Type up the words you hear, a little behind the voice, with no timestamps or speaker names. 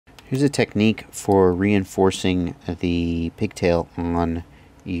Here's a technique for reinforcing the pigtail on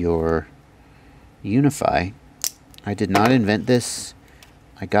your Unify. I did not invent this.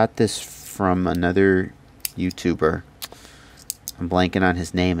 I got this from another YouTuber. I'm blanking on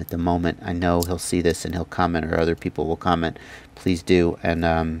his name at the moment. I know he'll see this and he'll comment, or other people will comment. Please do. And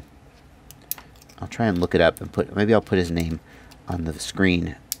I'll try and look it up and maybe I'll put his name on the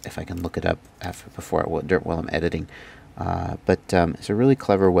screen if I can look it up while I'm editing. But it's a really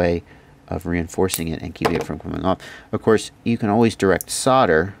clever way of reinforcing it and keeping it from coming off. Of course, you can always direct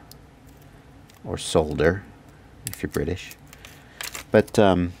solder or solder if you're British, but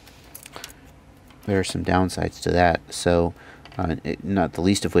there are some downsides to that. So not the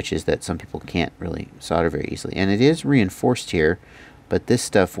least of which is that some people can't really solder very easily, and it is reinforced here, but this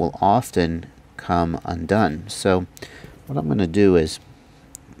stuff will often come undone. So what I'm going to do is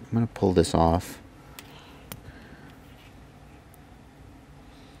I'm going to pull this off,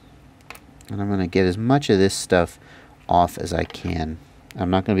 and I'm going to get as much of this stuff off as I can. I'm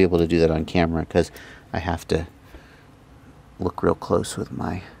not going to be able to do that on camera because I have to look real close with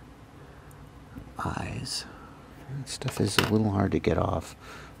my eyes. That stuff is a little hard to get off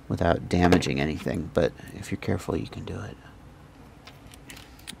without damaging anything, but if you're careful you can do it.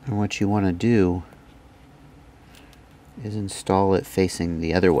 And what you want to do is install it facing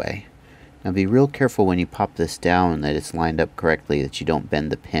the other way. Now be real careful when you pop this down that it's lined up correctly, that you don't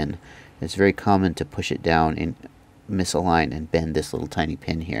bend the pin. It's very common to push it down and misalign and bend this little tiny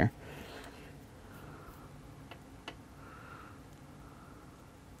pin here.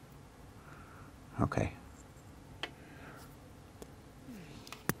 Okay.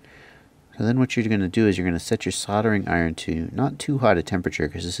 So then what you're going to do is you're going to set your soldering iron to not too hot a temperature,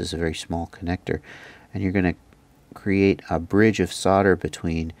 because this is a very small connector, and you're going to create a bridge of solder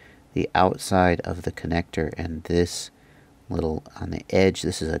between the outside of the connector and this little on the edge.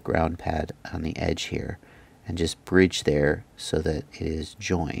 This is a ground pad on the edge here, and just bridge there so that it is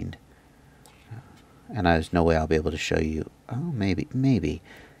joined. And there's no way I'll be able to show you. Oh, maybe.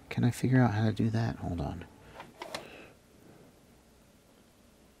 Can I figure out how to do that? Hold on.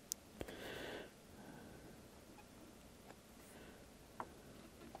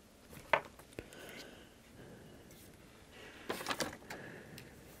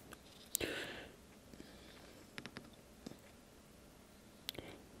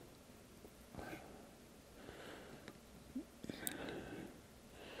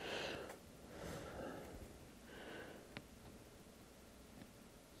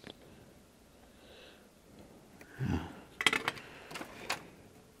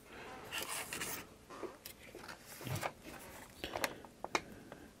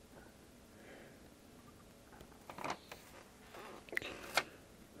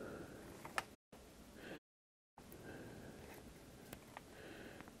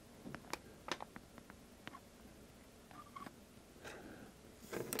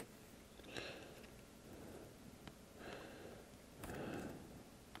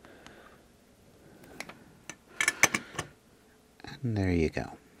 And there you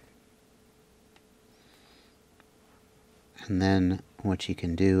go. And then what you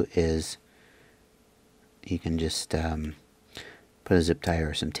can do is you can just put a zip tie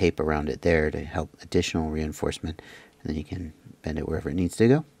or some tape around it there to help additional reinforcement, and then you can bend it wherever it needs to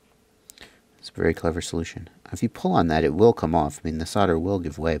go. It's a very clever solution. If you pull on that, it will come off. I mean, the solder will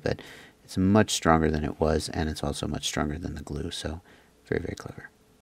give way, but it's much stronger than it was, and it's also much stronger than the glue, so very, very clever.